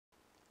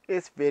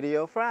It's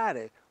Video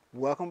Friday.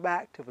 Welcome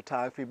back to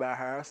Photography by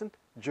Harrison,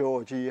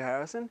 George E.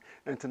 Harrison.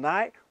 And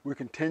tonight we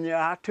continue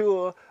our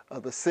tour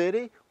of the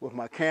city with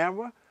my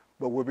camera,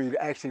 but we'll be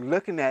actually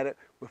looking at it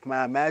with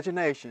my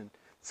imagination.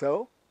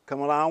 So come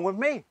along with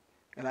me,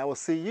 and I will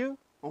see you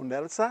on the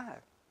other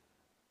side.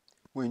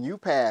 When you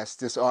pass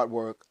this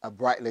artwork of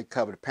brightly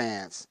covered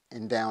pants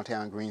in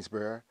downtown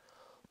Greensboro,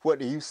 what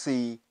do you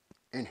see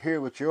and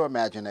hear with your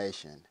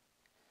imagination?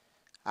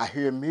 I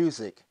hear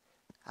music.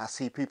 I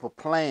see people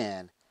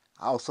playing.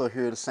 I also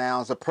hear the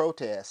sounds of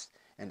protest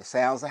and the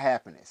sounds of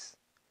happiness.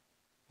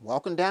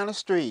 Walking down the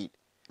street,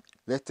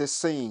 let this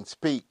scene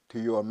speak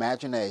to your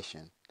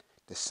imagination.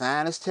 The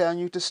sign is telling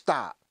you to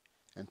stop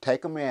and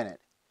take a minute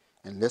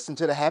and listen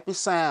to the happy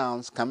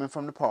sounds coming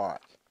from the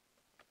park.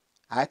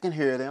 I can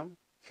hear them.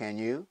 Can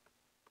you?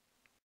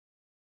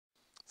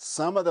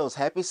 Some of those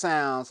happy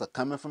sounds are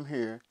coming from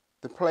here,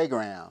 the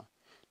playground.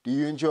 Do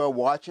you enjoy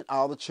watching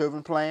all the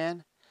children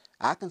playing?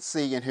 I can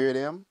see and hear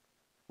them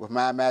with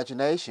my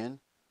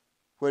imagination.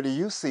 What do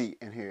you see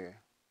and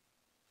hear?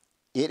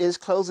 It is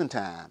closing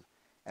time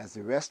as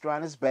the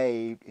restaurant is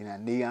bathed in a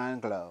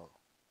neon glow.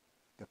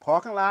 The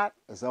parking lot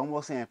is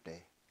almost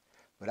empty,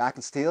 but I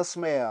can still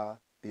smell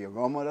the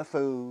aroma of the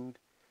food,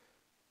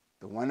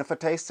 the wonderful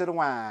taste of the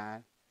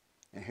wine,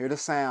 and hear the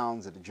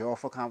sounds of the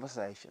joyful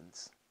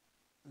conversations.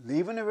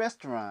 Leaving the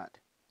restaurant,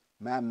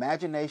 my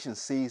imagination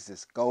sees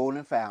this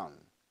golden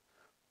fountain,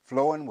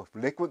 flowing with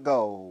liquid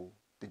gold,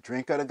 the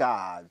drink of the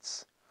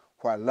gods,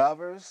 where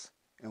lovers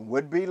and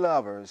would-be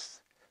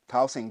lovers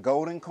tossing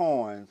golden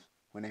coins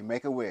when they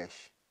make a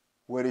wish.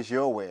 What is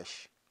your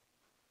wish?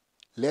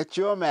 Let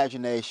your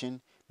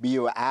imagination be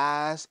your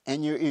eyes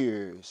and your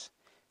ears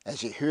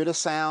as you hear the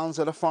sounds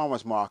of the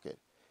farmer's market.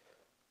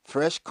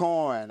 Fresh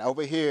corn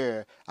over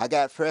here. I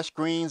got fresh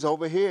greens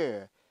over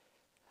here.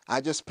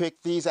 I just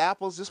picked these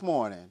apples this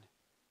morning.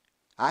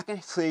 I can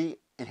see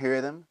and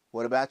hear them.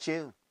 What about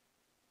you?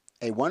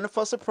 A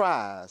wonderful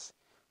surprise.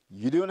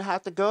 You don't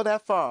have to go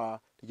that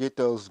far to get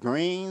those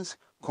greens,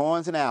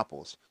 corns, and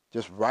apples.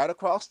 Just right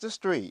across the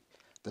street.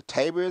 The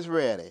table is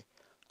ready.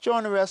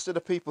 Join the rest of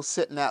the people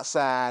sitting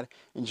outside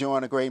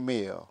enjoying a great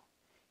meal.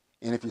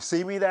 And if you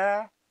see me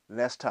there,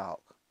 let's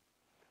talk.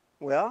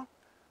 Well,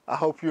 I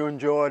hope you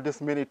enjoyed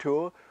this mini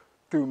tour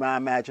through my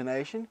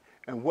imagination.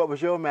 And what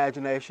was your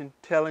imagination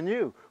telling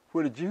you?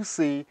 What did you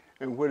see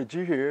and what did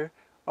you hear?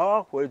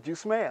 Or what did you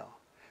smell?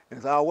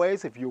 As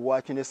always, if you're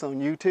watching this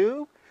on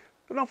YouTube,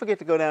 don't forget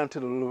to go down to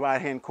the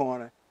right-hand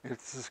corner and hit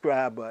the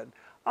subscribe button.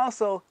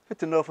 Also, hit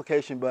the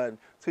notification button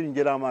so you can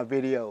get all my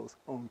videos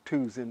on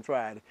Tuesday and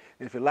Friday.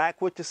 And if you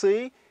like what you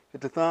see,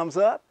 hit the thumbs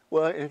up.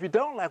 Well, and if you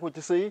don't like what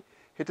you see,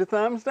 hit the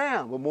thumbs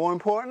down. But more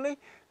importantly,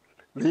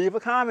 leave a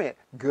comment,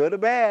 good or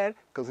bad,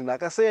 because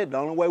like I said, the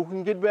only way we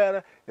can get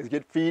better is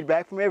get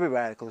feedback from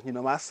everybody. Because,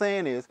 my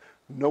saying is,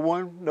 no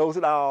one knows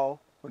it all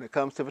when it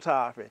comes to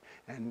photography.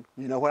 And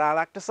you know what I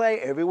like to say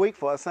every week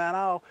before I sign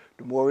off,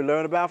 the more we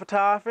learn about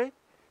photography,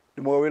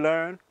 the more we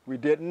learn we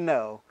didn't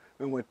know.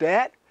 And with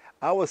that,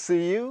 I will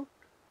see you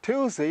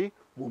Tuesday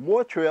with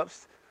more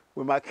trips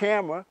with my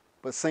camera,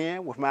 but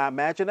seeing with my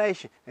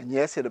imagination. And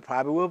yes, it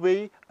probably will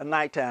be a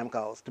nighttime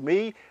cause. To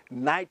me,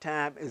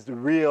 nighttime is the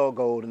real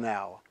golden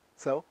hour.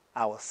 So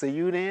I will see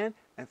you then,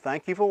 and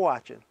thank you for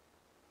watching.